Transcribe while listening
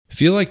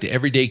Feel like the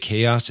everyday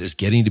chaos is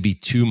getting to be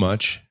too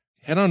much?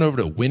 Head on over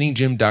to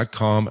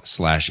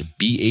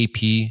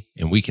winninggym.com/BAP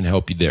and we can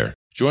help you there.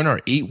 Join our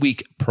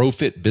 8-week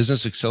ProFit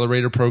Business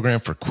Accelerator program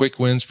for quick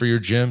wins for your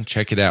gym.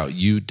 Check it out.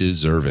 You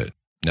deserve it.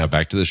 Now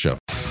back to the show.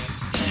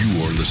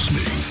 You are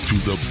listening to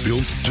the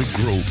Built to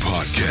Grow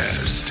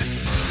podcast.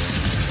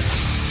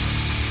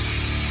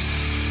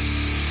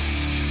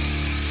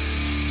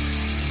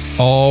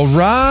 All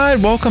right,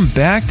 welcome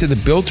back to the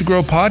Built to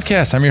Grow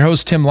podcast. I'm your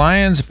host, Tim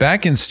Lyons,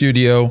 back in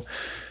studio.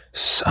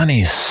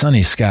 Sunny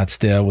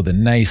Scottsdale with a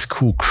nice,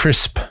 cool,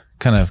 crisp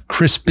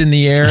in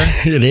the air.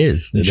 It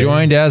is.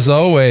 Joined as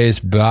always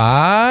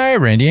by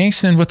Randy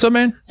Angston. What's up,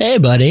 man? Hey,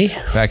 buddy.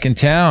 Back in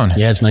town.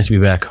 Yeah, it's nice to be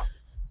back. Did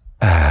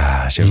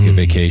you have a good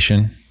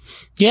vacation?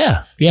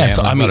 Yeah.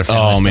 So I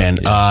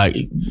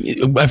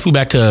flew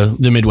back to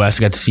the Midwest.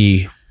 I got to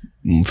see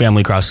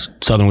family across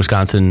southern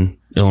Wisconsin,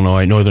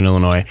 Illinois, northern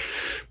Illinois.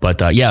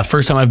 But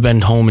first time I've been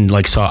home and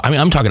I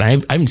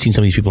haven't seen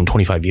some of these people in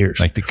 25 years.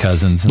 Like the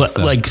cousins and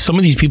stuff. Like some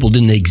of these people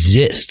didn't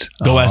exist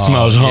the last time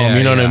I was home.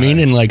 You know what I mean?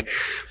 And like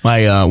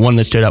my one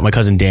that stood out, my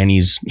cousin Dan,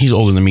 he's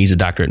older than me. He's a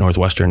doctor at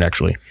Northwestern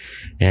actually,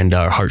 and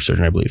heart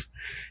surgeon, I believe.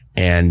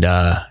 And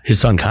his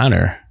son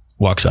Connor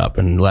walks up,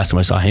 and the last time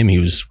I saw him, he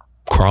was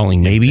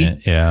crawling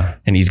maybe. Yeah.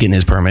 And he's getting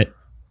his permit.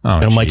 Oh,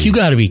 and I'm like, you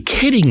got to be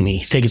kidding me.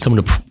 He's taking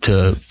someone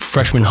to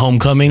freshman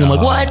homecoming. I'm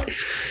like, what?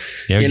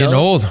 Yeah, you're getting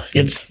old.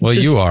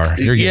 You are.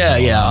 You're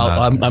getting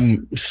old.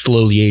 I'm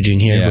slowly aging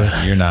here. Yeah,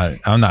 but you're not.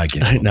 I'm not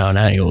getting old. No,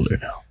 not any older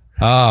now.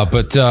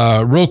 But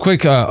real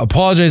quick,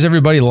 apologize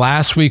everybody.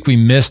 Last week we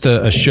missed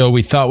a show.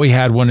 We thought we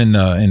had one in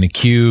the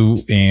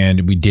queue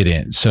and we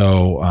didn't.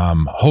 So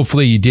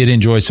hopefully you did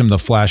enjoy some of the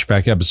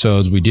flashback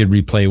episodes. We did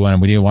replay one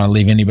and we didn't want to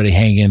leave anybody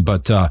hanging.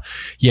 But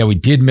we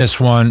did miss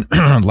one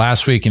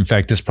last week. In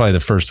fact, this is probably the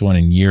first one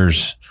in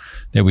years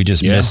that we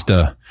just missed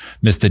a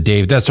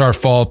Dave. That's our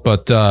fault.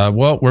 But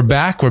we're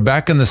back. We're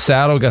back in the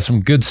saddle. Got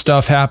some good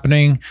stuff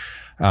happening.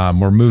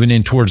 We're moving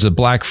in towards the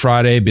Black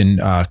Friday. Been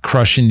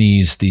crushing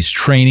these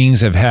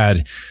trainings. I've had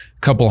a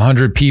couple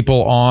hundred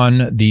people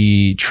on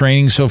the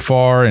training so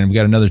far, and we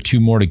got another 2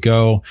 more to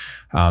go.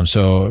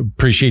 So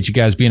appreciate you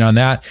guys being on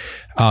that.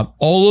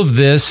 All of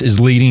this is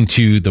leading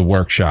to the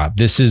workshop.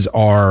 This is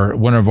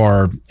one of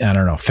our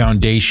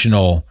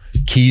foundational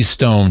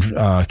keystone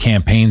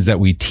campaigns that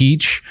we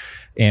teach,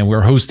 and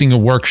we're hosting a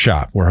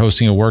workshop. We're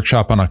hosting a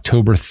workshop on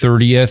October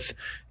 30th.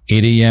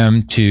 8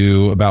 a.m.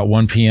 to about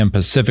 1 p.m.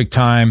 Pacific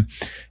time.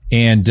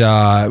 And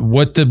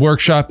what the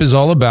workshop is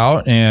all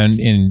about and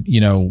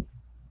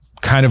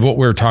kind of what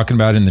we were talking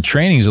about in the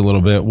trainings a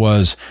little bit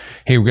was,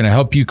 hey, we're going to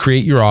help you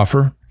create your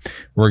offer.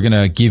 We're going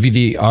to give you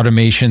the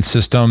automation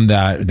system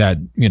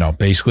that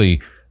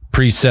basically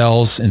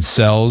pre-sells and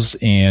sells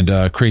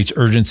and creates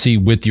urgency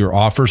with your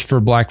offers for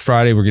Black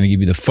Friday. We're going to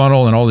give you the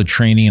funnel and all the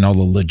training and all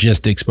the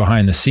logistics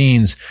behind the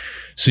scenes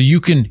so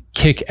you can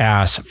kick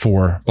ass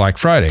for Black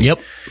Friday. Yep.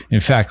 In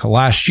fact,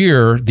 last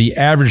year, the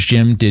average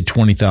gym did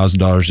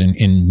 $20,000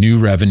 in new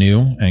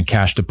revenue and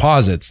cash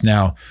deposits.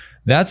 Now,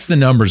 that's the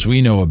numbers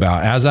we know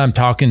about. As I'm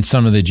talking to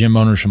some of the gym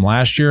owners from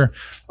last year,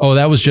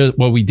 that was just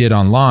what we did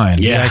online.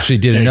 Yeah. We actually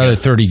did another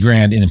 30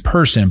 grand in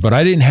person, but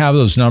I didn't have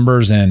those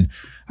numbers and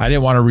I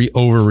didn't want to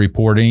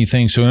over-report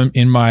anything. So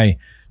in my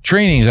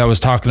trainings, I was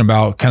talking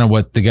about kind of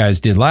what the guys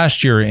did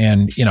last year,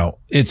 and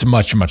it's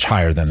much, much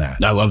higher than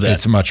that. I love that.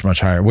 It's much, much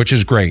higher, which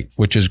is great.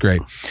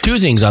 2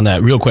 things on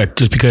that real quick,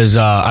 just because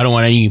I don't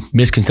want any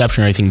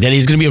misconception or anything. That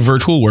is going to be a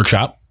virtual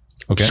workshop.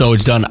 Okay. So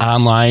it's done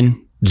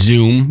online,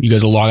 Zoom. You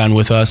guys will log on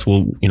with us. It's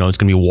going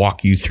to be a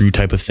walk you through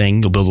type of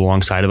thing. You'll build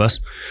alongside of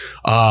us.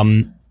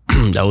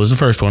 That was the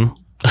first one.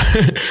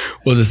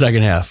 What was the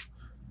second half?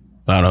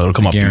 I don't know. It'll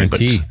come up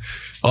guarantee. To me,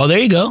 but there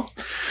you go.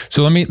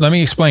 So let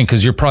me explain,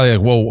 because you're probably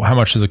like, well, how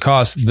much does it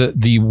cost?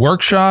 The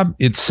workshop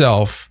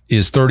itself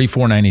is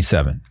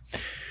 $34.97.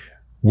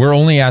 We're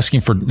only asking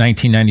for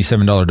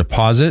 $1,997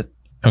 deposit.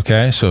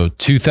 Okay, so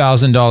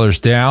 $2,000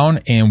 down,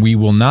 and we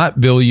will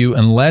not bill you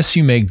unless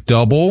you make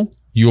double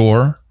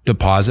your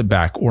deposit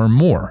back or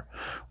more.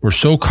 We're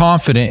so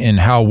confident in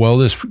how well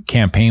this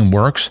campaign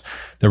works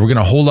that we're going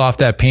to hold off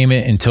that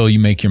payment until you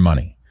make your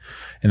money.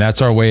 And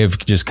that's our way of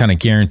just kind of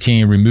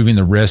guaranteeing, removing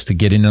the risk to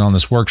get in on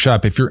this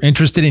workshop. If you're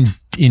interested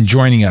in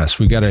joining us,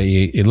 we got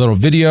a little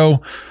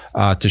video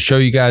to show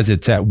you guys.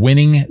 It's at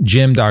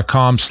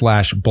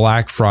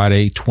winninggym.com/Black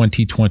Friday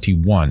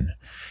 2021.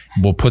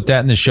 We'll put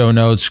that in the show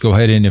notes. Go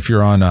ahead and if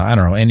you're on,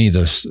 any of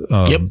those,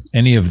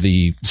 any of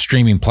the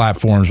streaming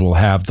platforms, we'll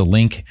have the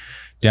link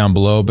down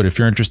below. But if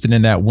you're interested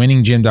in that,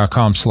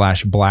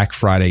 winninggym.com/Black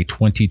Friday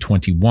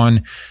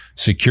 2021.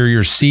 Secure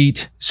your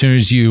seat. As soon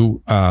as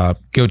you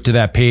go to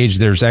that page,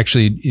 there's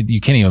actually, you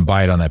can't even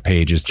buy it on that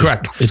page. It's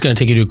correct. It's going to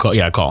take you to a call.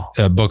 Yeah, a call.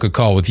 Book a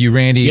call with you,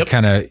 Randy.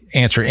 Kind of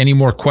answer any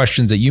more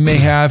questions that you may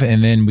have,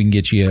 and then we can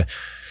get you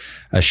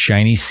a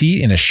shiny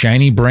seat and a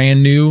shiny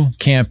brand new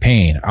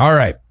campaign. All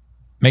right.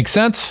 Makes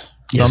sense?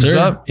 Yes, Thumbs sir.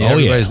 up. Yeah,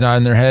 everybody's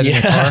nodding their head in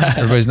the car.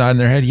 Everybody's nodding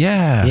their head.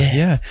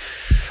 Yeah.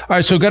 All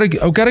right. So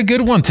I've got a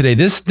good one today.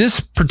 This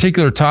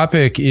particular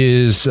topic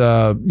is,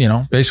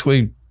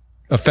 basically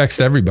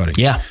affects everybody.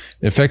 Yeah.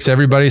 It affects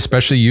everybody,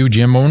 especially you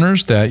gym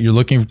owners that you're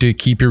looking to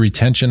keep your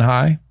retention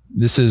high.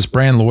 This is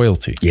brand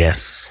loyalty.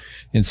 Yes.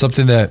 And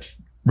something that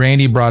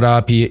Randy brought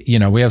up, we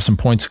have some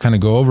points to kind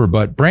of go over,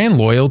 but brand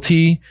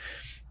loyalty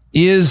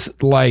is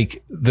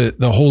like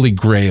the holy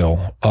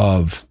grail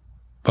of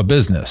a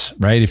business,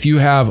 right? If you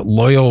have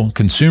loyal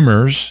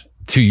consumers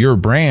to your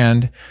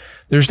brand,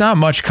 there's not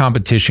much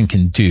competition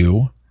can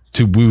do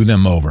to woo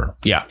them over.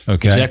 Yeah.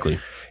 Okay. Exactly.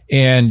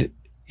 And,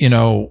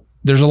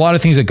 there's a lot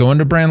of things that go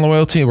into brand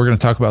loyalty. We're going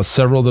to talk about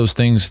several of those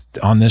things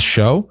on this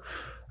show.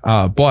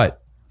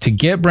 But to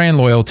get brand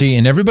loyalty,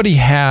 and everybody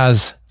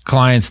has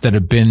clients that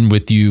have been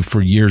with you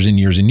for years and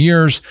years and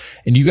years.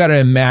 And you got to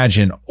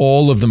imagine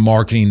all of the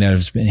marketing that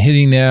has been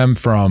hitting them,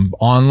 from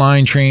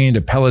online training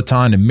to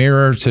Peloton to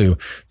Mirror to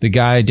the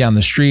guy down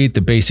the street,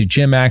 the Basic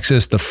Gym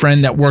Access, the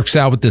friend that works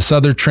out with this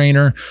other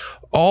trainer,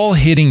 all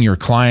hitting your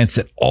clients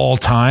at all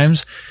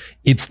times.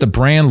 It's the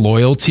brand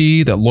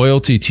loyalty. That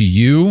loyalty to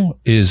you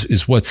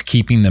is what's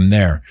keeping them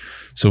there.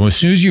 So as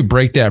soon as you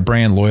break that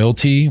brand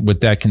loyalty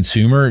with that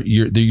consumer,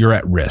 you're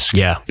at risk.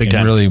 Yeah, big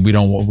time.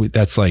 Really,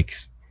 that's like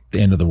the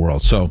end of the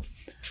world. So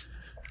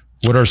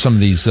what are some of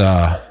these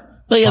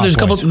there's a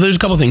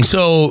couple things.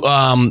 So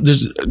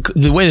there's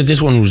the way that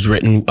this one was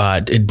written,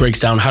 it breaks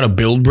down how to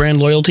build brand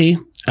loyalty,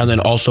 and then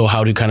also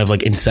how to kind of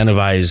like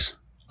incentivize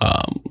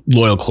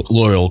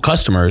loyal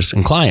customers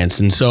and clients.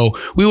 And so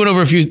we went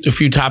over a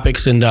few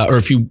topics and or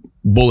a few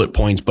bullet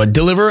points, but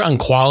deliver on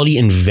quality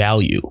and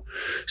value.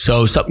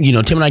 So Tim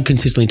and I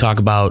consistently talk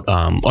about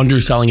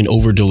underselling and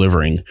over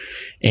delivering,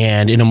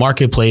 and in a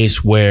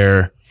marketplace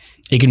where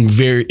it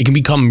can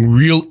become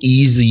real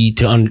easy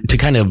to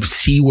kind of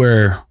see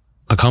where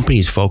a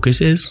company's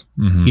focus is.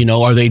 Mm-hmm.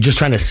 Are they just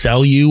trying to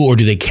sell you, or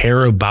do they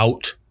care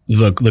about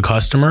the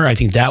customer? I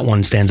think that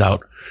one stands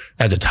out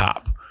at the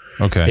top.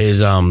 Okay.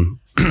 Is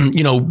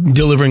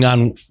delivering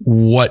on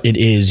what it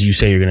is you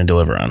say you're going to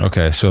deliver on.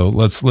 Okay. So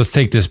let's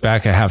take this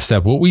back a half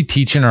step. What we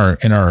teach in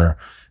our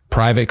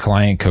private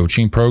client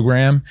coaching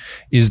program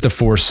is the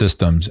 4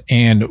 systems.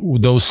 And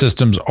those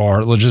systems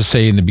are, let's just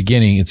say in the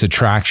beginning, it's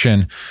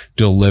conversion,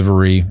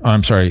 delivery,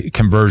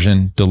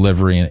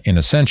 and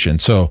ascension.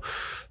 So,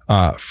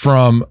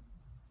 from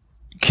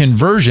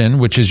conversion,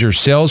 which is your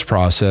sales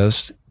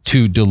process,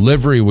 to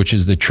delivery, which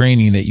is the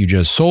training that you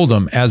just sold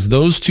them, as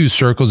those 2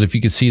 circles, if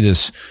you could see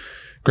this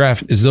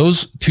graph, as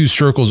those 2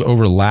 circles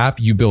overlap,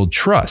 you build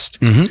trust.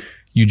 Mm-hmm.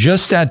 You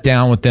just sat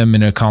down with them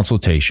in a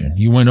consultation.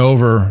 You went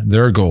over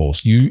their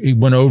goals. You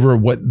went over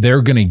what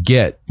they're going to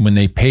get when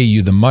they pay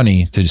you the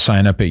money to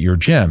sign up at your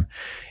gym.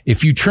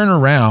 If you turn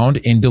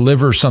around and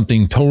deliver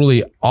something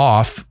totally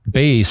off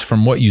base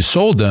from what you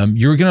sold them,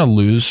 you're going to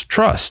lose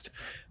trust.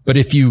 But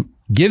if you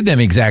give them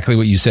exactly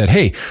what you said,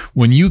 hey,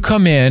 when you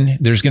come in,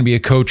 there's going to be a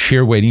coach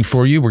here waiting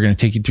for you. We're going to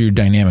take you through your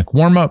dynamic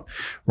warm up.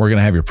 We're going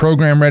to have your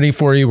program ready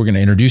for you. We're going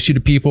to introduce you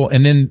to people.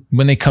 And then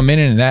when they come in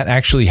and that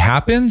actually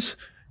happens,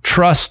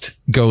 trust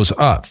goes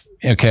up.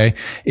 Okay.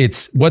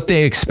 It's what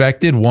they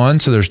expected. One,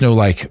 so there's no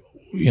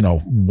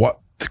what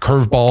the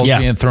curveballs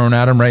being thrown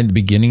at them right in the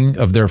beginning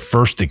of their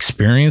first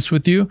experience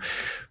with you.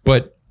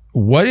 But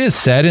what is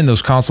said in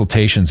those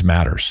consultations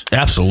matters.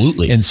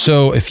 Absolutely. And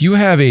so if you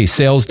have a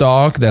sales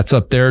dog that's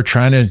up there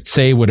trying to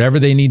say whatever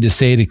they need to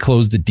say to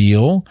close the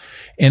deal,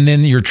 and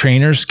then your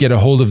trainers get a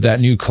hold of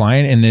that new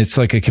client and it's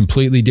like a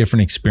completely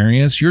different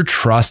experience, your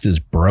trust is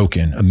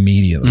broken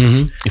immediately.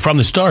 Mm-hmm. From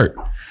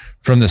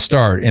the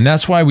start. And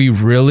that's why we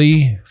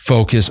really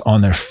focus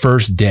on their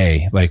first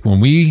day. Like when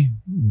we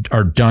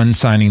are done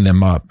signing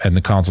them up at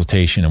the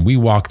consultation and we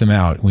walk them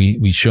out,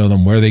 we show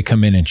them where they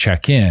come in and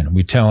check in.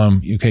 We tell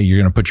them, okay, you're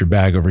going to put your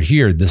bag over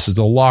here. This is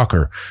the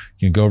locker.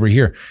 You go over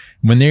here.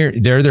 When they're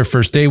their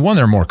first day, one,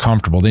 they're more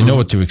comfortable. They know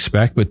what to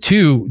expect. But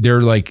 2,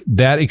 they're like,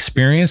 that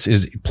experience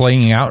is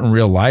playing out in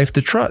real life.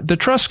 The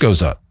trust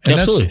goes up. And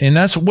absolutely.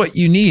 That's what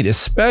you need,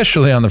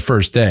 especially on the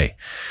first day.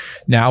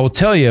 Now, I will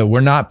tell you, we're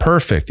not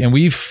perfect, and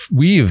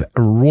we've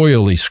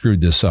royally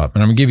screwed this up.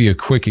 And I'm going to give you a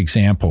quick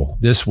example.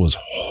 This was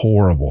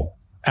horrible,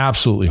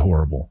 absolutely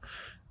horrible.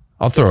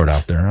 I'll throw it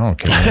out there. I don't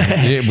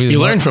care.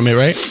 You learned from it,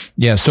 right?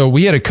 Yeah. So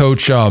we had a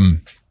coach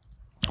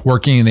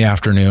working in the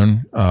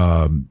afternoon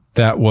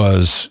that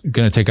was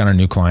going to take on a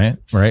new client.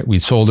 Right? We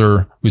sold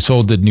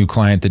the new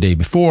client the day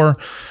before.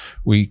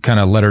 We kind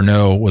of let her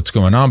know what's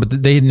going on,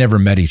 but they had never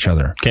met each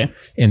other. Okay.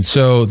 And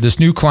so this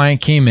new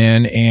client came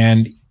in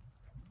and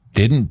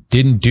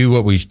didn't do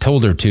what we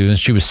told her to. And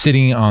she was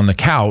sitting on the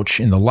couch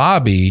in the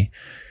lobby,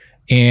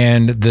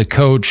 and the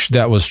coach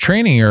that was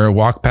training her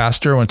walked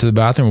past her, went to the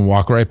bathroom,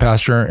 walked right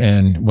past her,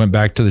 and went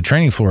back to the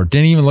training floor.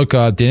 Didn't even look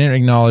up, didn't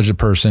acknowledge the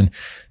person.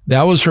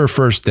 That was her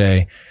first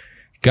day.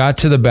 Got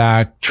to the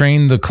back,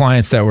 trained the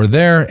clients that were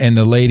there, and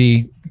the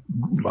lady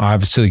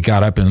obviously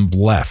got up and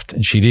left.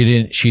 And she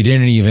didn't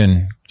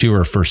even do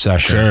her first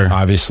session. Sure.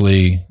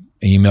 Obviously,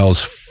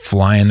 emails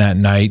flying that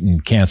night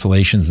and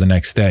cancellations the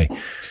next day.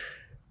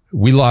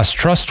 We lost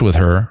trust with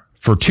her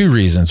for 2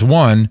 reasons.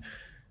 One,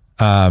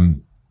 we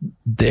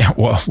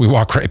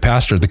walked right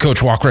past her. The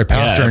coach walked right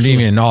past her and didn't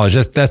even acknowledge.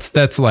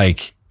 That's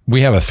like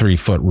we have a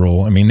 3-foot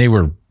rule. I mean, they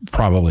were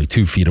probably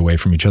 2 feet away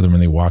from each other when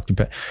they walked.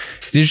 They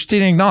just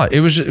didn't acknowledge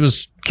it.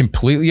 Was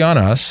completely on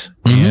us,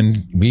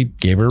 and we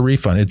gave her a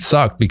refund. It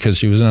sucked because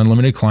she was an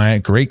unlimited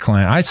client, great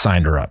client. I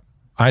signed her up.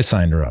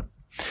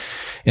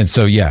 And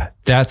so, yeah,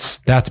 that's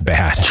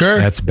bad. Sure.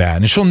 That's bad.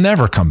 And she'll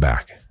never come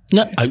back.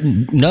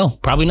 No,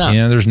 probably not.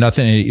 There's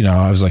nothing,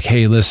 I was like,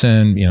 hey,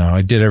 listen,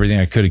 I did everything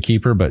I could to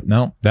keep her, but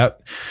no,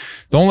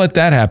 don't let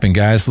that happen,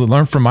 guys.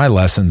 Learn from my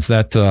lessons.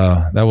 That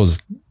was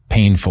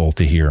painful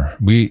to hear.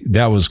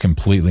 That was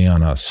completely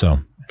on us. So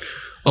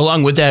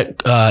along with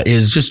that,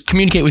 is just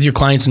communicate with your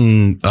clients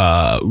and,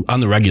 on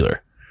the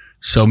regular.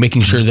 So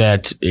making sure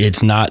that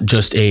it's not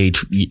just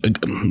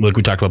like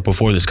we talked about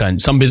before,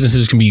 some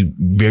businesses can be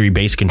very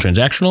basic and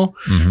transactional.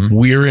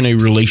 We're in a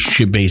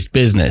relationship-based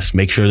business.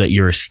 Make sure that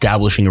you're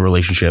establishing a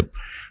relationship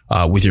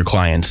with your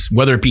clients,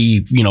 whether it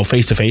be,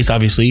 face-to-face,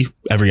 obviously,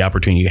 every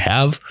opportunity you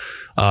have.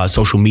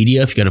 Social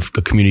media, if you got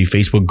a community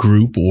Facebook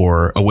group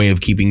or a way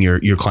of keeping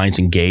your clients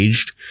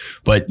engaged.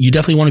 But you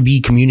definitely want to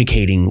be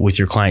communicating with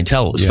your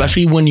clientele,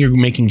 especially when you're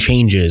making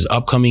changes,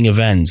 upcoming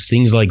events,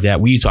 things like that.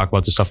 We talk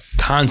about this stuff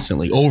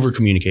constantly, over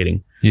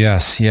communicating.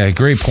 Yes. Yeah.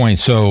 Great point.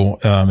 So,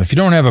 if you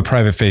don't have a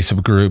private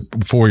Facebook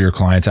group for your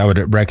clients, I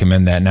would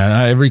recommend that. Now,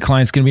 not every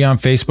client's going to be on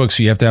Facebook,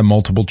 so you have to have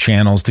multiple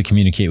channels to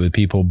communicate with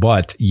people.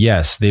 But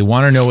yes, they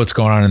want to know what's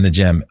going on in the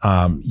gym.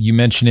 You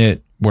mentioned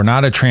it. We're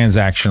not a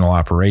transactional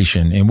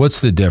operation. And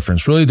what's the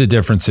difference? Really, the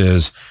difference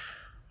is,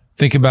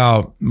 think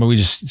about, we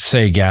just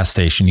say a gas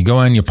station. You go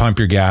in, you pump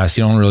your gas,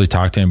 you don't really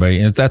talk to anybody.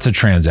 And that's a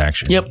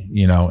transaction. Yep.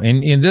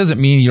 And it doesn't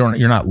mean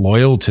you're not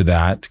loyal to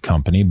that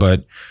company,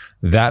 but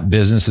that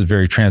business is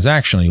very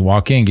transactional. You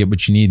walk in, get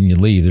what you need, and you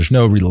leave. There's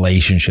no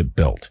relationship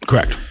built.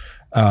 Correct.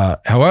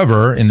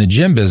 However, in the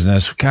gym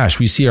business, gosh,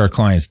 we see our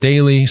clients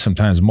daily,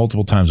 sometimes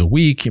multiple times a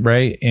week,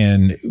 right?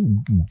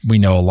 And we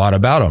know a lot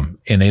about them,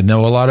 and they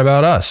know a lot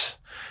about us.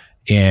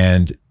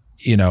 And,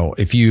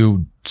 if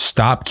you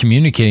stop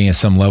communicating at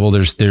some level,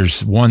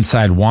 there's one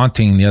side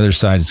wanting, the other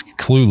side is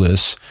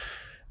clueless.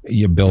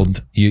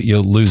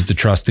 You'll lose the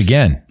trust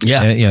again.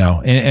 Yeah.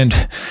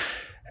 And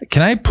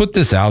can I put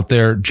this out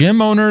there?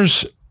 Gym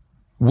owners,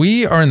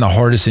 we are in the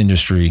hardest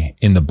industry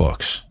in the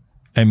books.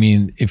 I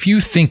mean, if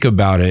you think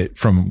about it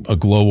from a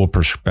global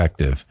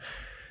perspective,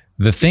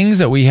 the things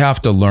that we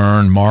have to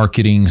learn,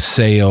 marketing,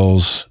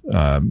 sales,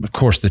 of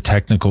course, the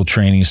technical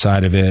training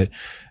side of it,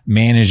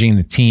 managing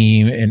the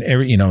team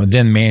and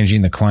then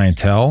managing the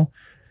clientele.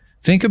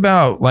 Think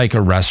about like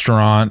a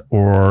restaurant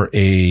or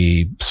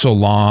a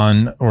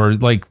salon, or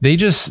like they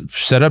just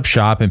set up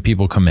shop and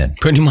people come in.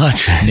 Pretty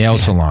much. Nail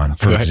salon,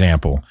 for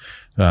example.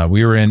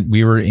 We were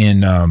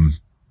in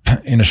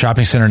a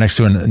shopping center next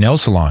to a nail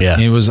salon. Yeah.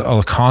 And it was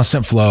a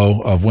constant flow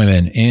of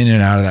women in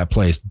and out of that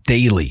place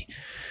daily.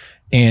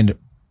 And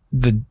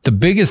the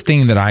biggest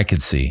thing that I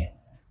could see,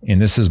 and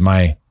this is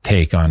my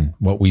take on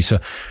what we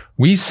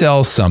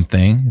sell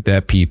something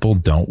that people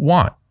don't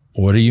want.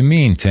 What do you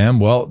mean, Tim?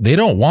 Well, they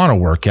don't want to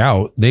work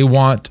out. They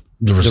want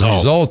the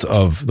result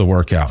of the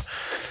workout.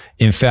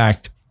 In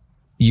fact,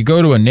 you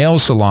go to a nail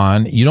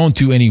salon, you don't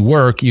do any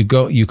work. You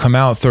come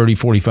out 30,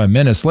 45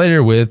 minutes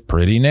later with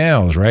pretty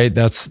nails, right?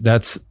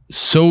 That's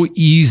so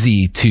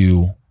easy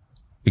to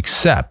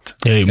accept.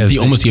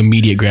 Almost the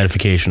immediate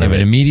gratification of it.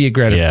 Immediate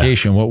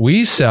gratification. Yeah. What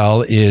we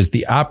sell is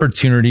the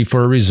opportunity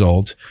for a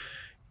result.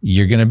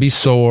 You're going to be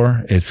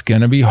sore. It's going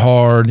to be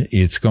hard.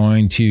 You're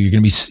going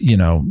to be,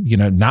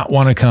 not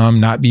want to come,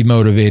 not be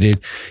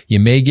motivated. You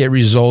may get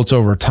results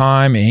over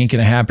time. It ain't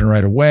going to happen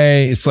right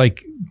away. It's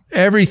like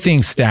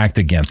everything's stacked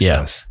against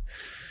us.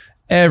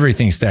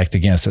 Everything's stacked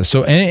against us.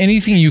 So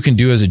anything you can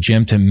do as a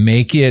gym to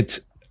make it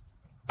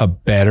a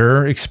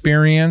better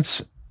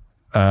experience,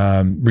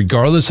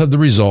 regardless of the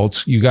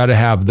results, you got to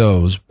have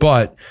those,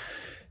 but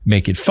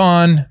make it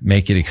fun,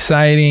 make it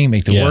exciting,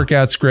 make the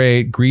workouts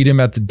great, greet them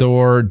at the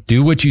door,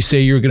 do what you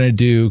say you're going to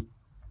do,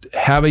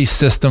 have a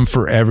system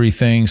for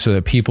everything so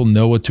that people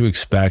know what to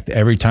expect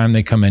every time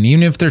they come in.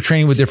 Even if they're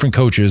training with different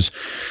coaches,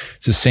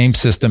 it's the same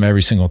system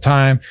every single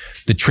time.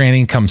 The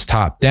training comes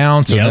top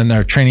down. So then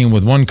they're training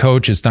with one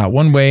coach. It's not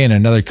one way, and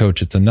another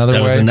coach, it's another way.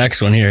 That was the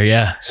next one here.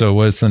 Yeah. So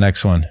what's the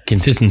next one?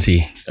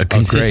 Consistency. A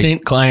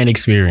consistent client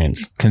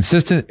experience.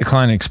 Consistent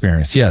client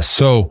experience. Yes.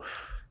 So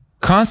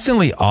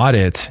constantly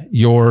audit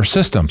your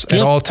systems at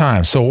all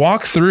times. So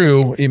walk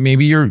through it.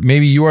 Maybe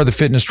you are the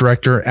fitness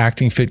director,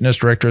 acting fitness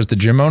director as the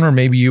gym owner.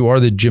 Maybe you are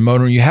the gym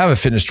owner. You have a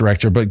fitness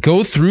director, but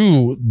go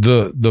through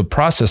the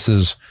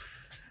processes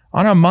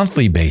on a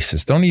monthly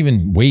basis. Don't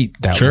even wait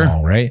that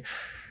long, right?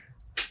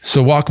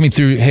 So walk me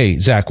through. Hey,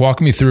 Zach,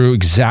 walk me through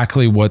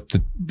exactly what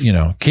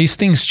in case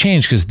things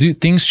change, because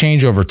things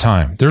change over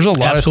time. There's a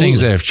lot of things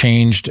that have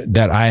changed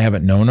that I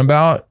haven't known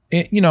about.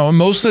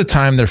 Most of the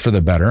time they're for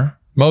the better.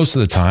 Most of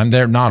the time,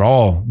 they're not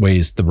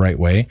always the right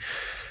way.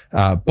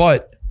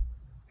 But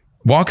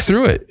walk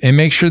through it and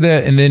make sure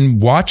that, and then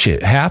watch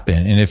it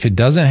happen. And if it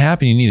doesn't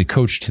happen, you need a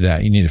coach to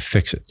that. You need to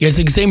fix it. Yeah, it's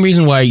the same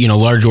reason why,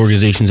 large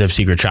organizations have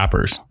secret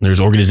shoppers. There's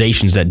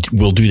organizations that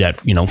will do that,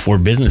 for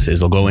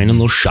businesses. They'll go in and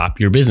they'll shop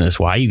your business.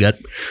 Why? You got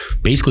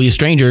basically a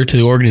stranger to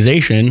the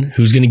organization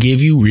who's going to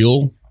give you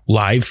real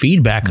live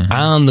feedback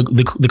on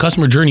the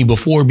customer journey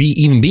before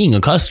even being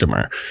a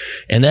customer.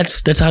 And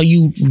that's how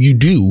you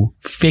do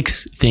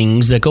fix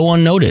things that go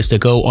unnoticed,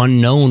 that go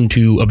unknown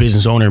to a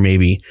business owner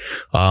maybe.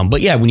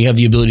 But yeah, when you have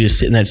the ability to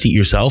sit in that seat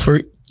yourself,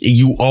 or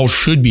you all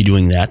should be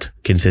doing that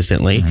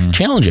consistently,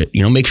 challenge it,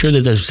 make sure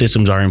that those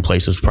systems are in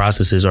place, those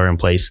processes are in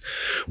place.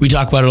 We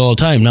talk about it all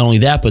the time. Not only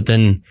that, but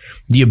then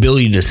the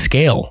ability to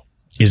scale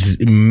is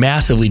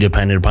massively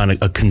dependent upon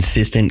a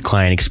consistent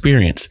client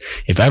experience.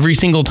 If every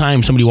single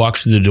time somebody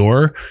walks through the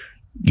door,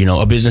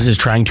 a business is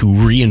trying to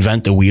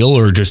reinvent the wheel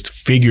or just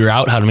figure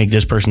out how to make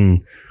this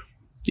person,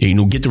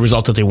 get the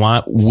result that they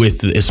want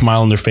with a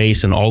smile on their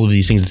face and all of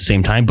these things at the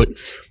same time, but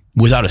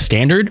without a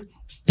standard,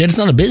 then it's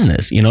not a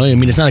business.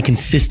 It's not a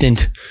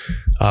consistent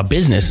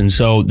business. And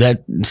so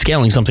that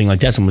scaling something like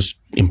that's almost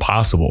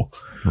impossible.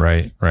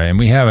 Right. And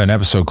we have an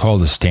episode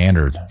called The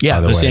Standard.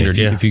 Yeah, the Standard.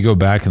 If you go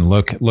back and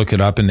look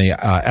it up in the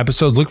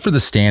episodes, look for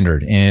The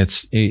Standard. And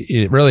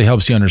it really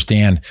helps you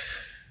understand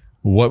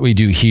what we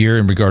do here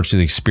in regards to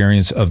the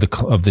experience of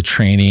the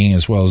training,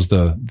 as well as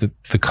the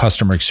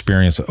customer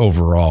experience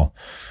overall.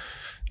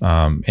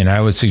 And I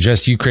would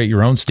suggest you create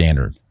your own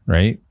standard,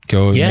 right?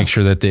 Go and make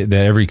sure that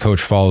every coach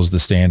follows the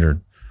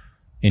standard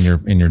in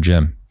your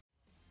gym.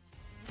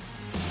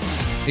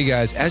 Hey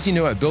guys, as you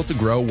know, at Built to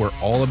Grow, we're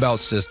all about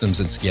systems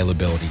and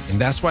scalability. And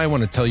that's why I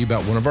want to tell you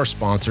about one of our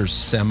sponsors,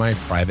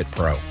 Semi-Private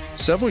Pro.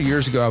 Several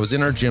years ago, I was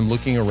in our gym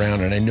looking around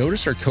and I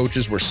noticed our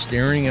coaches were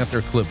staring at their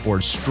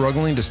clipboards,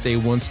 struggling to stay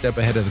one step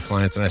ahead of the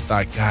clients. And I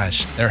thought,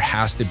 gosh, there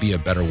has to be a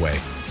better way.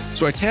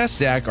 So I tasked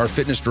Zach, our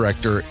fitness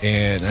director,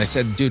 and I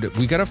said, dude,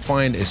 we got to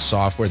find a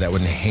software that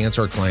would enhance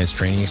our clients'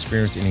 training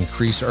experience and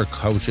increase our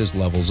coaches'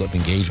 levels of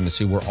engagement.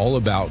 See, we're all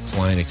about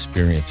client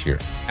experience here.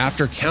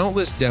 After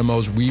countless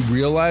demos, we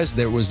realized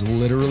there was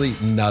literally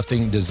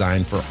nothing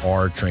designed for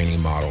our training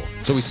model.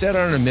 So we set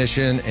out on a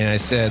mission and I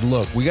said,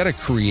 look, we got to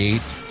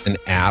create an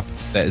app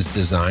that is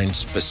designed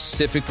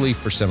specifically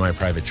for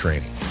semi-private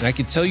training. And I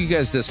can tell you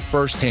guys this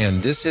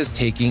firsthand, this is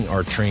taking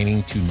our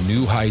training to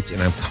new heights, and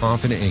I'm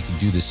confident it can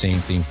do the same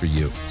thing for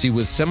you. See,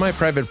 with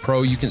Semi-Private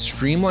Pro, you can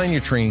streamline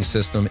your training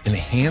system,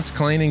 enhance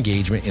client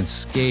engagement, and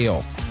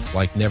scale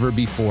like never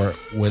before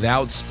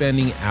without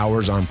spending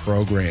hours on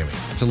programming.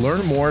 To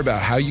learn more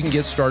about how you can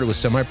get started with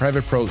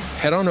Semi-Private Pro,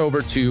 head on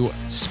over to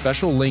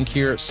special link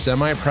here,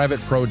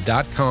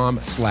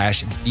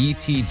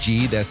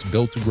 semiprivatepro.com/BTG. That's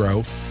Built to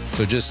Grow.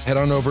 So just head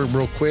on over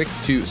real quick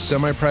to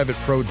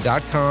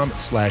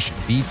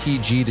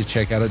semiprivatepro.com/BTG to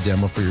check out a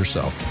demo for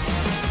yourself.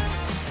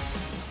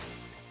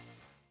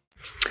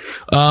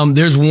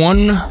 There's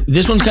one,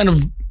 this one's kind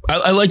of,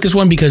 I like this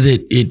one because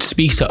it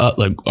speaks to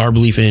like our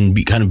belief in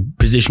kind of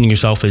positioning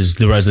yourself as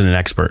the resident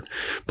expert,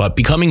 but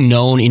becoming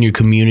known in your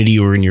community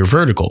or in your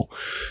vertical.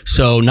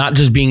 So not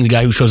just being the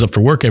guy who shows up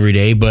for work every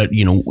day, but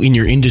in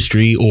your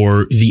industry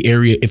or the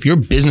area. If you're a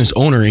business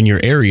owner in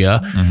your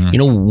area,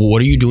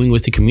 what are you doing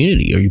with the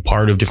community? Are you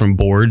part of different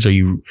boards? Are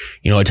you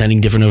attending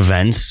different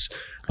events?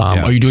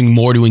 Are you doing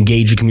more to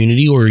engage the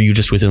community, or are you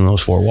just within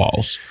those four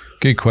walls?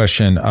 Good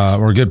question,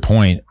 or a good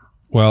point.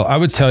 Well, I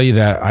would tell you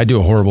that I do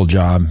a horrible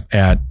job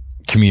at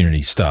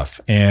community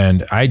stuff.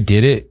 And I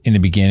did it in the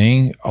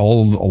beginning a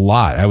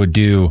lot. I would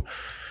do,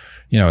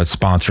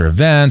 sponsor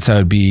events. I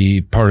would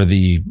be part of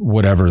the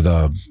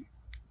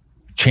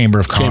Chamber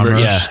of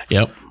Commerce.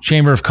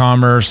 Chamber of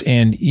Commerce.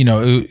 And,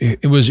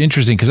 it was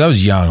interesting because I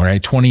was young,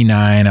 right?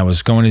 29. I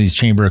was going to these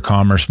Chamber of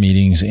Commerce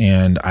meetings,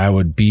 and I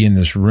would be in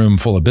this room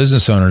full of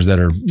business owners that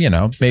are,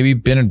 maybe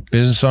been a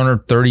business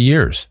owner 30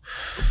 years.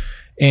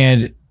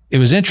 And it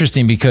was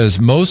interesting because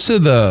most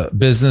of the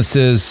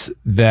businesses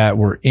that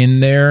were in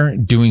there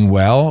doing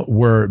well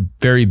were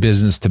very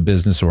business to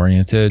business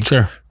oriented.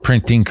 Sure.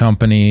 Printing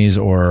companies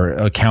or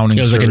accounting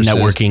services. It was like a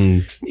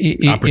networking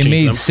opportunity. It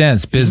made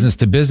sense, business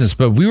to business,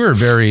 but we were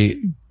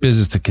very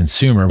business to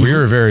consumer. We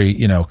were very,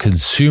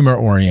 consumer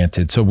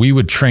oriented. So we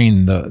would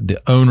train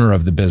the owner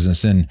of the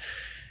business. And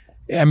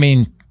I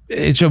mean,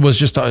 it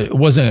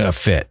wasn't a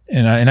fit.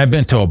 And I've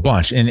been to a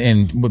bunch.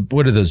 And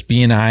what are those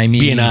BNI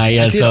meetings? BNI,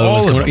 yeah.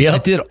 I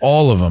did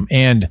all of them.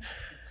 And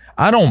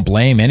I don't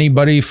blame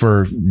anybody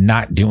for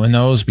not doing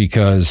those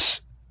because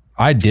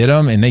I did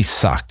them and they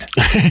sucked.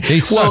 They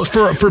sucked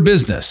for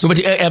business. But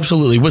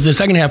absolutely. What the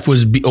second half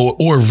was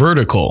or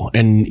vertical.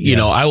 And,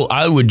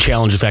 I would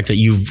challenge the fact that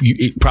you've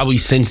probably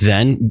since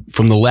then,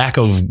 from the lack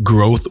of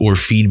growth or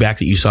feedback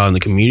that you saw in the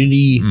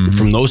community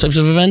from those types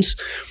of events,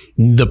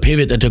 the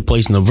pivot that took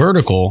place in the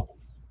vertical,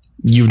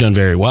 you've done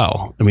very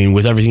well. I mean,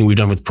 with everything we've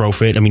done with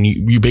ProFit, I mean,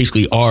 you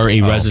basically are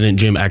a resident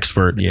gym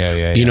expert.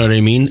 Yeah. You know what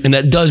I mean? And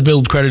that does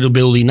build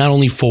credibility, not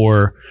only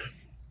for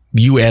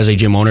you as a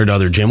gym owner to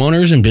other gym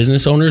owners and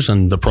business owners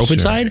on the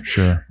ProFit side,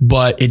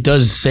 but it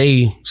does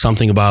say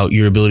something about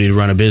your ability to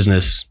run a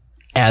business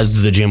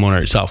as the gym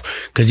owner itself,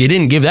 because you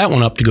didn't give that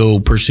one up to go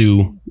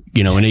pursue,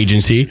 an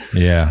agency.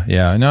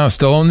 Yeah. No,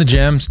 still own the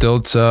gym. Still,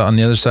 it's on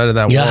the other side of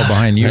that wall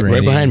behind you,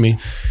 right behind me.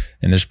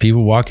 And there's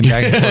people walking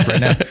back and forth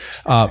right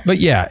now. But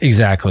yeah,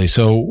 exactly.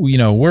 So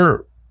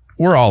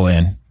we're all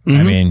in.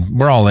 I mean,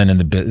 we're all in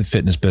the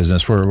fitness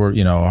business.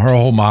 We're our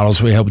whole model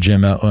is we help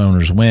gym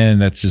owners win.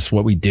 That's just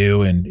what we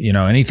do. And,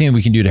 anything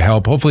we can do to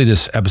help. Hopefully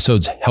this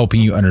episode's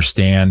helping you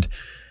understand,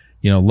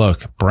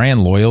 look,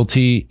 brand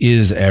loyalty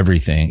is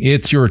everything.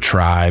 It's your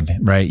tribe,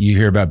 right? You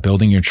hear about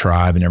building your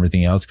tribe and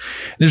everything else.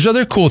 There's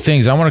other cool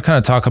things. I want to kind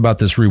of talk about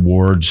this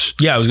rewards.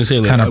 Yeah, I was going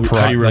to say kind of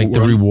like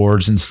the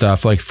rewards and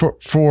stuff. Like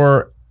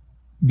for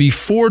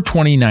before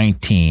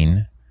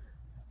 2019,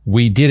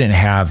 we didn't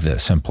have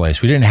this in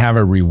place. We didn't have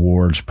a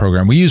rewards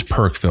program. We use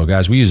Perkville,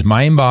 guys. We use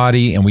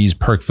MindBody and we use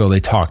Perkville. They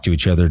talk to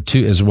each other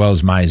too, as well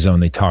as MyZone.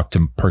 They talk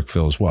to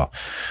Perkville as well.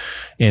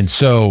 And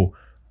so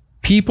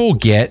people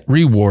get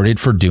rewarded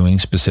for doing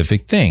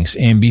specific things.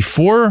 And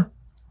before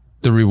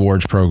the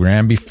rewards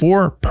program,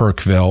 before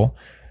Perkville,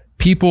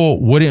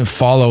 people wouldn't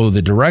follow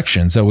the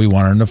directions that we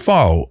want them to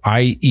follow,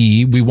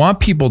 i.e., we want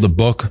people to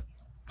book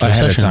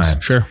ahead of time.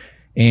 Sure.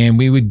 And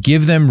we would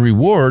give them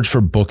rewards for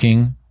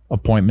booking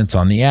appointments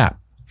on the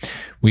app.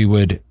 We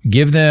would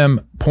give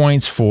them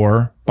points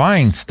for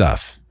buying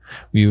stuff.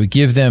 We would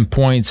give them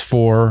points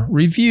for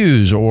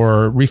reviews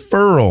or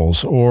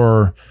referrals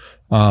or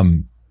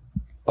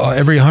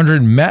every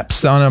 100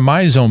 MEPs on a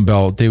MyZone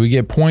belt, they would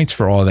get points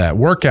for all that.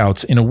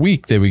 Workouts in a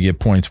week, they would get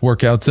points.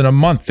 Workouts in a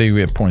month, they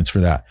would get points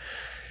for that.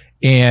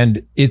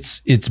 And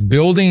it's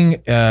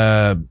building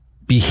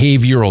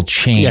behavioral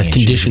change. Yeah, it's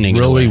conditioning.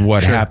 Really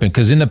what happened.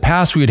 Because in the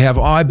past, we would have,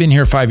 I've been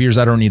here 5 years,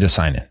 I don't need to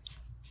sign in.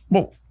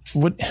 Well,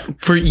 what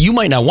for you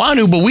might not want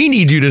to, but we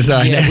need you to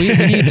sign. Yeah, we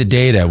need the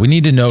data. We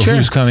need to know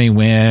who's coming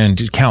when,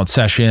 to count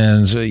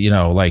sessions,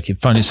 like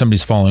if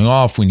somebody's falling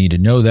off, we need to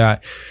know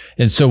that.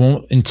 And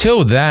so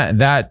until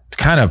that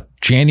kind of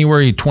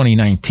January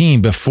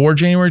 2019, before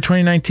January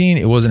 2019,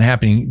 it wasn't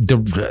happening.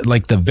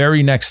 The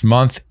very next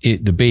month,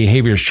 the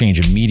behaviors change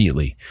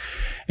immediately.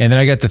 And then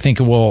I got to think,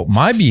 well,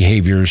 my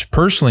behaviors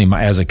personally,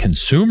 as a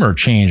consumer,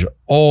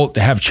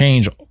 have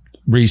changed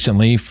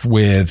recently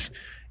with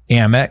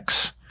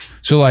Amex.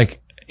 So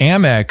like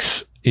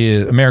Amex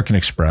is American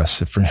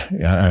Express.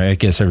 I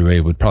guess everybody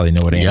would probably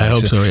know what Amex is. I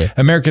hope so, yeah.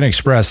 American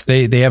Express,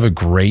 they have a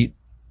great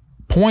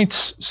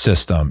points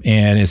system,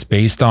 and it's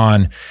based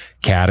on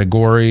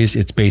categories.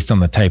 It's based on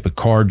the type of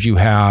card you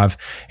have,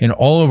 and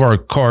all of our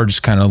cards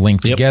kind of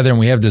link together, and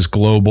we have this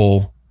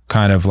global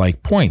kind of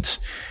like points.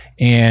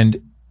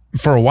 And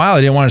for a while,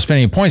 I didn't want to spend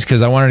any points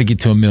because I wanted to get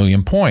to 1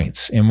 million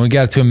points. And when we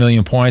got to 1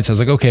 million points, I was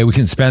like, okay, we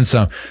can spend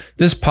some.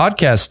 This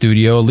podcast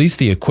studio, at least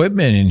the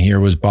equipment in here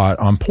was bought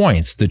on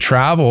points. The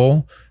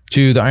travel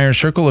to the Iron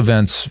Circle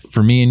events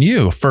for me and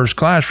you, first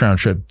class round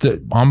trip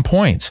on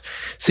points.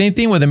 Same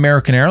thing with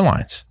American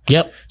Airlines.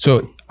 Yep.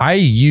 So I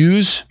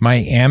use my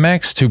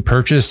Amex to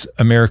purchase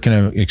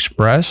American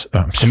Express.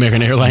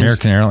 American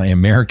Airlines.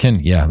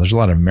 Yeah, there's a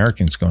lot of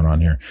Americans going on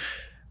here.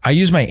 I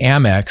use my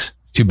Amex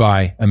to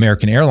buy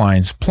American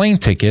Airlines plane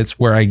tickets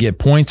where I get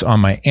points on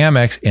my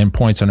Amex and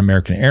points on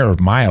American Air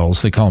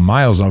miles. They call them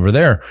miles over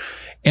there.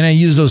 And I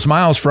use those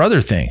miles for other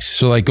things.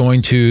 So like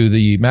going to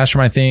the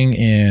mastermind thing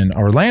in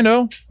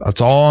Orlando, that's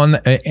all on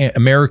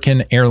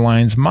American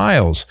Airlines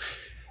miles.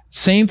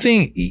 Same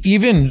thing,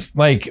 even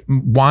like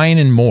wine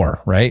and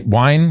more, right?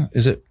 Wine,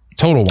 is it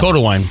Total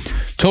Wine?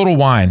 Total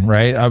Wine,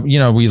 right?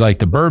 We like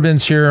the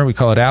bourbons here. We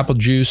call it apple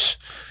juice.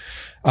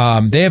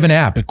 They have an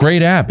app, a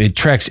great app. It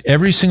tracks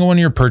every single one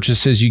of your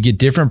purchases. You get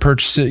different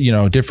purchases,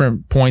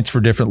 different points for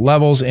different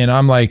levels. And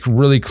I'm like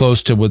really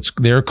close to what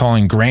they're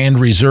calling Grand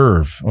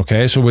Reserve.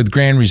 Okay. So with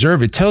Grand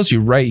Reserve, it tells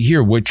you right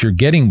here what you're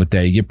getting with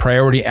that. You get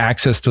priority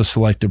access to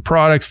selected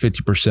products,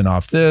 50%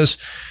 off this,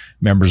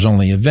 members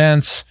only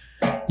events,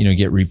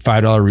 get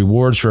 $5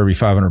 rewards for every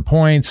 500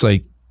 points.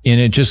 And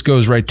it just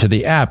goes right to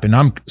the app.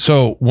 And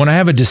so when I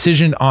have a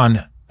decision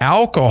on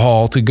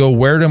alcohol to go,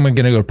 where am I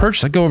going to go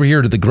purchase? I go over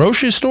here to the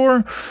grocery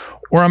store,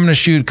 or I'm going to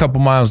shoot a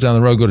couple miles down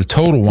the road, go to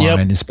Total Wine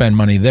and spend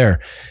money there.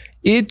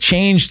 It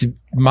changed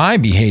my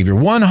behavior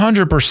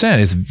 100%.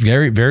 It's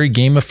very, very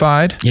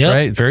gamified,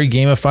 right? Very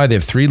gamified. They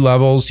have 3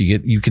 levels.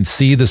 You can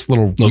see this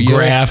little wheel,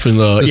 graph and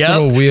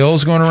little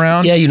wheels going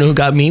around. Yeah. You know who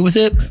got me with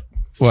it?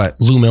 What?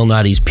 Lou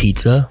Malnati's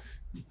Pizza.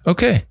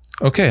 Okay.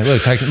 Look,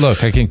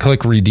 I can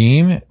click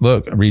redeem.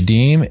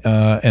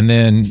 And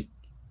then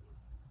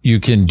you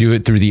can do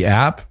it through the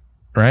app,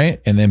 right?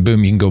 And then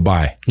boom, you can go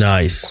buy.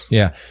 Nice.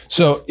 Yeah.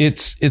 So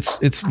it's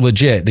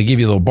legit. They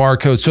give you a little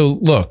barcode. So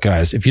look,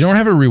 guys, if you don't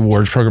have a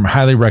rewards program, I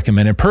highly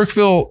recommend it.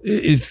 Perkville,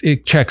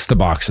 it checks the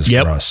boxes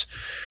for us.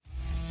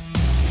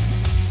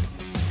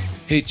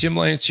 Hey, Tim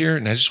Lance here,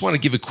 and I just want to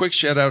give a quick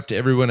shout out to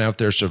everyone out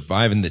there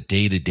surviving the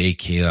day-to-day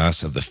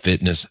chaos of the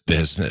fitness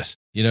business.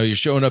 You're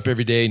showing up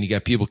every day and you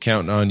got people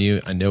counting on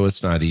you. I know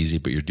it's not easy,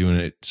 but you're doing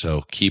it.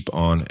 So keep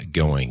on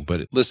going.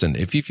 But listen,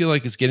 if you feel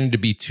like it's getting to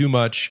be too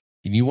much,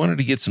 and you wanted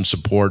to get some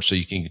support so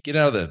you can get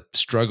out of the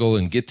struggle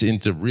and get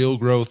into real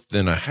growth,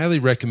 then I highly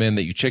recommend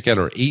that you check out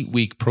our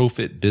 8-week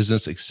ProFit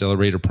Business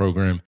Accelerator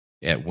program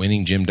at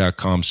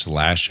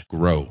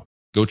winninggym.com/grow.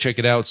 Go check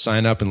it out,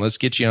 sign up, and let's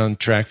get you on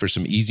track for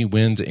some easy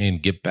wins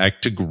and get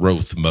back to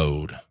growth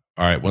mode.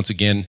 All right, once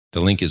again, the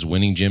link is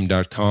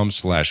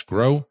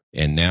winninggym.com/grow.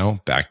 And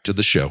now back to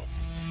the show.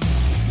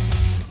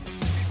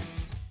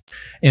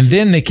 And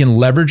then they can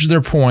leverage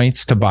their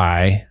points to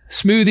buy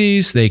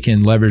smoothies. They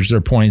can leverage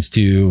their points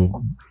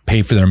to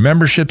pay for their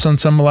memberships on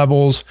some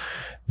levels.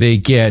 They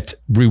get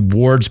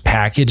rewards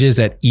packages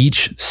at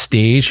each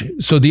stage.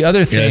 So the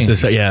other thing,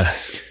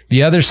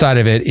 the other side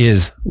of it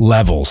is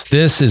levels.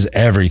 This is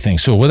everything.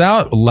 So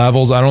without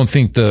levels, I don't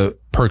think the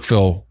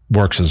Perkville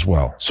works as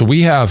well. So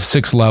we have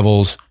 6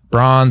 levels: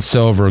 bronze,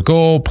 silver,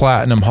 gold,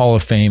 platinum, Hall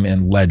of Fame,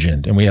 and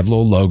legend. And we have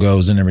little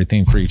logos and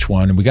everything for each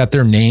one. And we got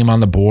their name on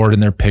the board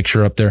and their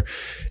picture up there.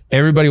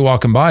 Everybody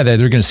walking by that,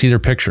 they're going to see their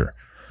picture.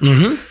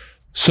 Mm-hmm.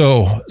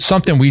 So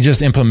something we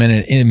just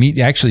implemented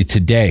actually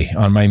today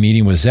on my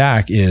meeting with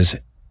Zach is,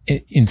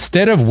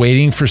 instead of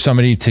waiting for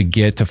somebody to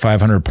get to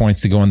 500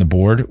 points to go on the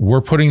board,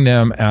 we're putting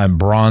them on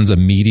bronze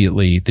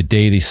immediately the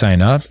day they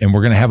sign up. And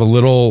we're going to have a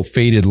little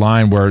faded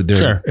line where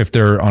if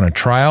they're on a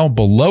trial,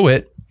 below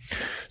it.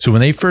 So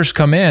when they first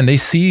come in, they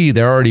see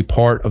they're already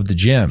part of the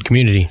gym.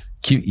 Community.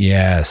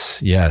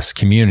 Yes,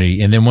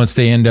 community. And then once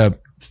they end up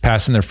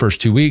passing their first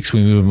 2 weeks,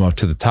 we move them up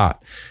to the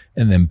top.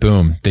 And then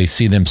boom, they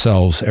see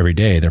themselves every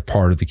day. They're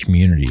part of the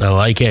community. I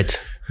like it.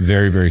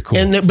 Very, very cool.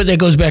 But that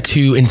goes back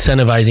to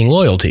incentivizing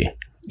loyalty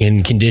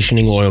and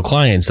conditioning loyal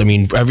clients. I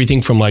mean,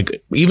 everything from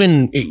like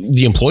even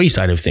the employee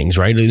side of things,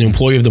 right? The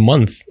employee of the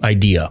month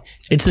idea.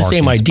 It's the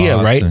same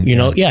idea, right?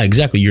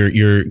 Exactly.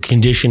 You're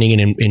conditioning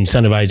and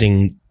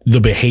incentivizing the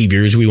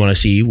behaviors we want to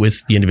see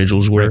with the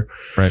individuals we're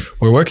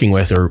working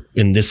with, or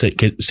in this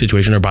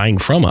situation are buying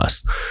from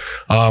us.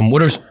 There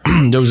was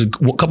a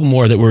couple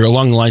more that were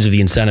along the lines of the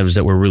incentives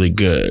that were really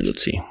good.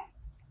 Let's see.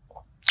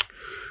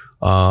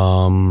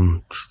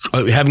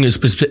 Having a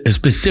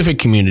specific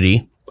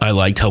community I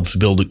liked helps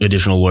build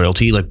additional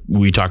loyalty. Like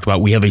we talked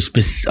about, we have a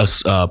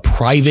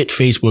private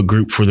Facebook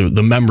group for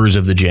the members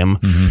of the gym.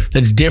 Mm-hmm.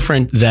 That's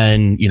different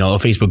than, a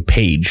Facebook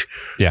page,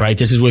 right?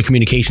 This is where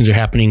communications are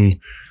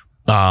happening.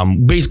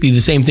 Basically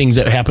the same things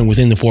that happen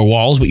within the 4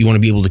 walls, but you want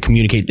to be able to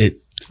communicate it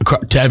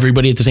to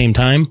everybody at the same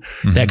time.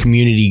 Mm-hmm. That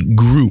community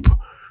group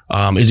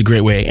is a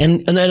great way.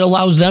 And that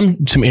allows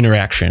them some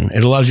interaction.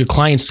 It allows your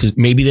clients to,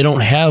 maybe they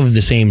don't have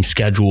the same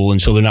schedule,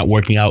 and so they're not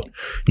working out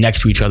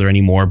next to each other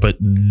anymore, but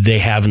they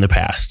have in the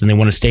past, and they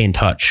want to stay in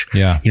touch.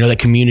 Yeah. That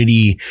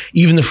community,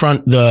 even the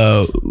front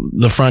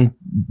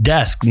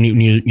desk,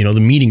 the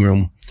meeting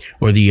room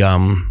or the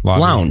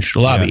lounge, the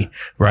lobby,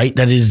 right?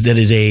 That is that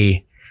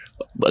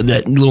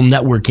little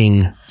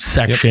networking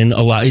section.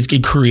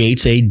 It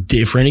creates a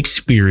different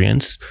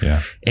experience.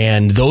 Yeah.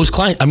 And those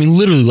clients, I mean,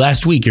 literally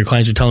last week, your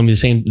clients were telling me the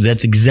same.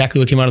 That's exactly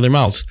what came out of their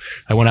mouths.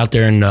 I went out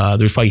there and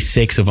there's probably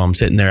 6 of them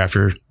sitting there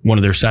after one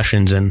of their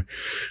sessions. And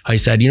I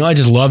said, I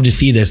just love to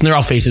see this. And they're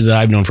all faces that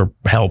I've known for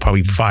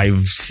probably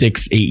 5,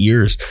 6, 8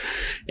 years.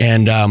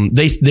 And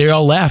they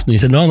all laughed and they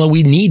said, no,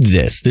 we need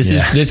this.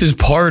 This is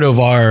part of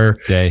our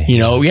day.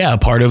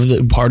 Part of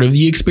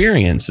the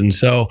experience. And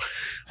so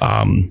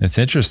it's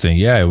interesting.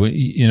 Yeah.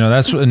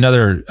 That's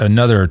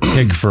another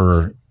tick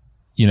for,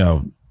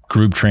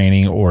 group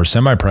training or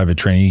semi-private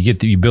training.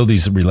 You build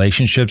these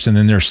relationships, and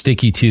then they're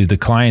sticky to the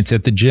clients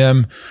at the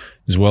gym,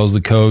 as well as the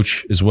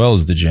coach, as well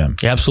as the gym.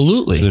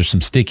 Absolutely. So there's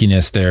some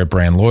stickiness there,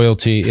 brand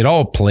loyalty. It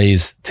all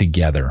plays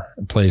together.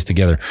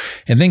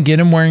 And then get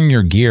them wearing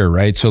your gear,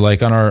 right? So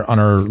like on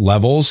our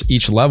levels,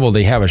 each level,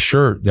 they have a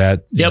shirt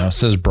that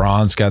says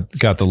bronze, got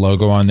the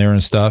logo on there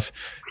and stuff.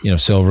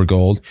 Silver,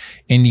 gold,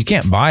 and you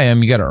can't buy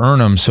them. You got to earn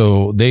them.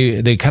 So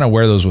they kind of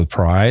wear those with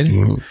pride.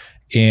 Mm-hmm.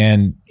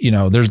 And,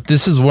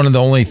 this is one of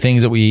the only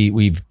things that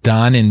we've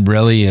done and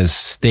really has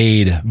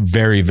stayed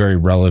very, very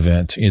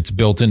relevant. It's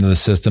built into the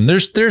system.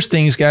 There's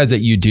things, guys, that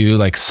you do,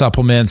 like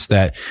supplements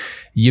that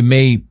you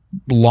may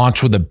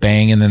launch with a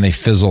bang and then they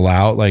fizzle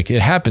out. Like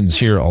it happens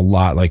here a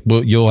lot. Like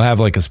you'll have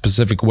like a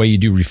specific way you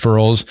do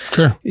referrals.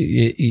 Sure.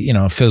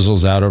 It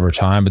fizzles out over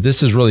time, but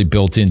this is really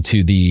built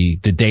into the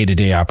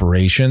day-to-day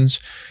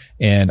operations.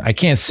 And I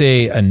can't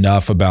say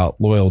enough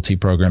about loyalty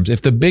programs.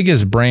 If the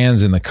biggest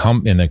brands in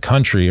the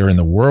country or in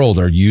the world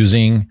are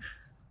using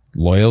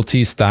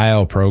loyalty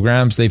style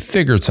programs, they've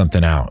figured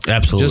something out.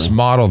 Absolutely. Just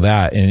model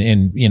that.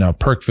 And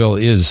Perkville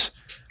is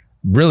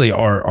really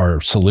our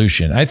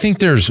solution. I think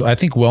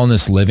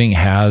Wellness Living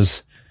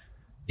has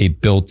a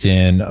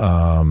built-in,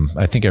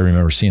 I think I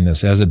remember seeing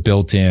this as a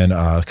built-in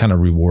kind of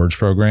rewards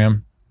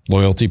program,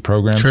 loyalty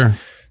program. Sure.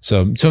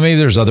 So maybe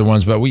there's other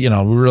ones, but we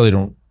really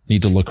don't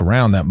need to look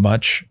around that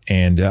much.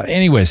 And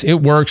anyways, it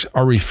works.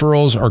 Our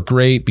referrals are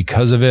great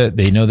because of it.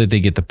 They know that they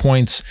get the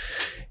points.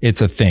 it's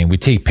a thing. We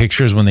take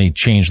pictures when they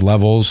change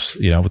levels,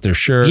 with their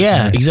shirt.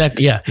 Yeah,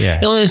 exactly. Yeah. Yeah.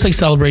 It's like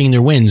celebrating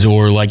their wins,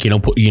 or like,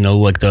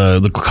 like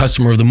the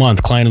customer of the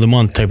month, client of the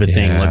month type of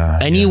thing.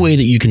 Like any way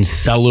that you can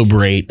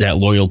celebrate that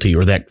loyalty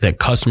or that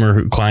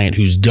customer client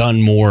who's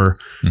done more,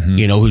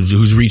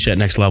 who's reached that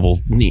next level.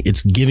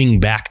 It's giving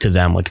back to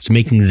them. Like it's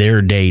making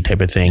their day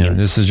type of thing. And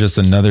this is just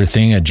another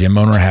thing a gym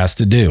owner has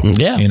to do.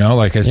 Yeah.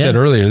 Like I said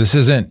earlier, this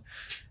isn't,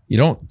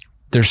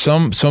 there's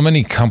so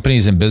many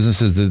companies and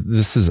businesses that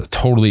this is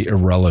totally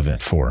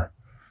irrelevant for.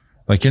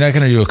 Like you're not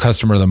going to do a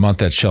customer of the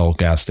month at Shell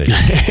gas station.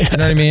 You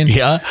know what I mean?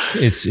 Yeah.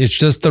 It's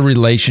just the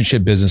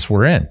relationship business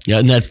we're in. Yeah.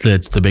 And that's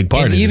the big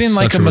part. And even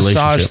like a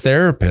massage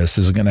therapist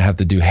is going to have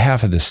to do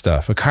half of this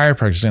stuff. A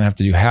chiropractor is going to have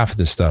to do half of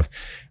this stuff.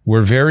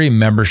 We're very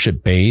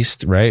membership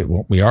based, right?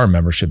 Well, we are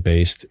membership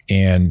based,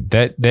 and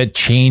that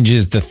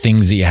changes the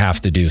things that you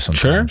have to do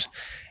sometimes. Sure.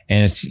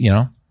 And it's,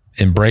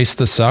 embrace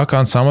the suck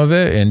on some of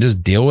it and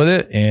just deal with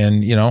it.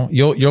 And,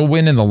 you'll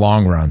win in the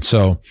long run.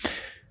 So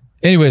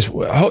anyways,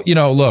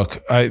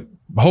 look,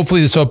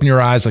 hopefully this opened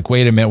your eyes. Like,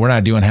 wait a minute, we're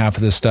not doing half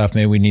of this stuff.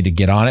 Maybe we need to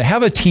get on it.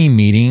 Have a team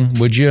meeting.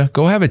 Would you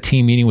go have a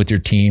team meeting with your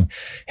team?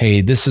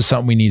 Hey, this is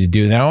something we need to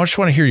do. Now I just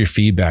want to hear your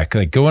feedback.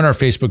 Like go in our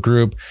Facebook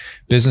group,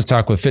 Business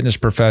Talk with Fitness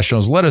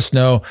Professionals. Let us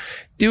know.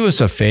 Do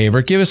us a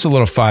favor. Give us a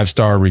little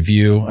 5-star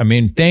review. I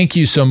mean, thank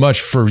you so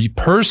much for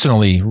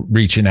personally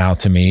reaching out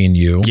to me and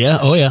you. Yeah.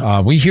 Oh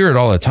yeah. We hear it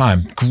all the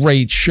time.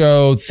 Great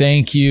show.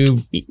 Thank you.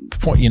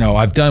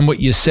 I've done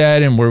what you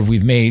said and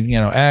we've made,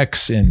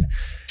 X, and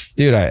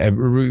dude, I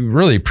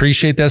really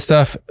appreciate that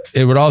stuff.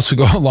 It would also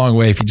go a long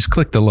way if you just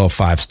click the little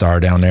 5-star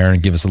down there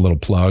and give us a little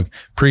plug.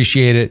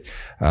 Appreciate it.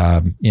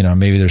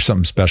 Maybe there's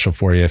something special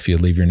for you if you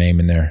leave your name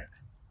in there.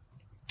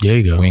 There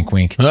you go. Wink,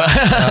 wink. All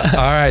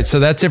right. So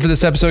that's it for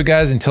this episode,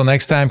 guys. Until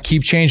next time,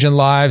 keep changing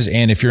lives.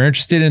 And if you're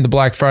interested in the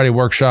Black Friday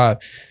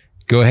workshop,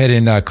 go ahead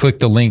and click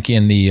the link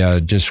in the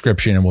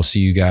description, and we'll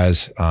see you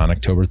guys on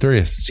October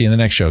 30th. See you in the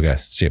next show,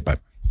 guys. See you. Bye.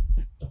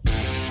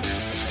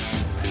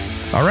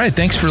 All right.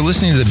 Thanks for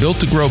listening to the Built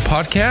to Grow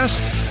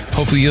podcast.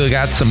 Hopefully you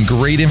got some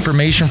great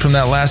information from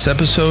that last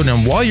episode.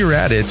 And while you're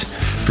at it,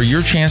 for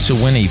your chance to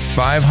win a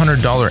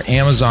 $500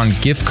 Amazon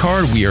gift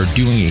card, we are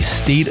doing a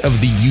State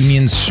of the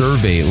Union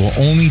survey. It will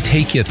only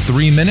take you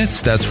 3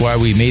 minutes. That's why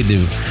we made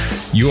the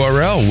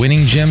URL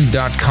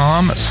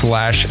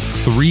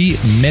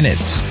winninggym.com/3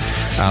 minutes.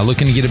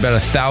 Looking to get about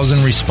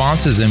 1,000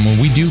 responses. And when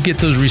we do get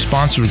those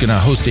responses, we're going to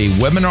host a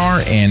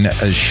webinar and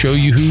show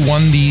you who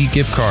won the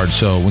gift card.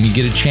 So when you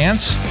get a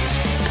chance,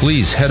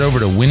 please head over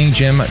to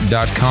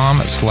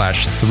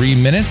winninggym.com/3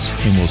 minutes,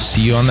 and we'll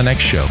see you on the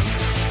next show.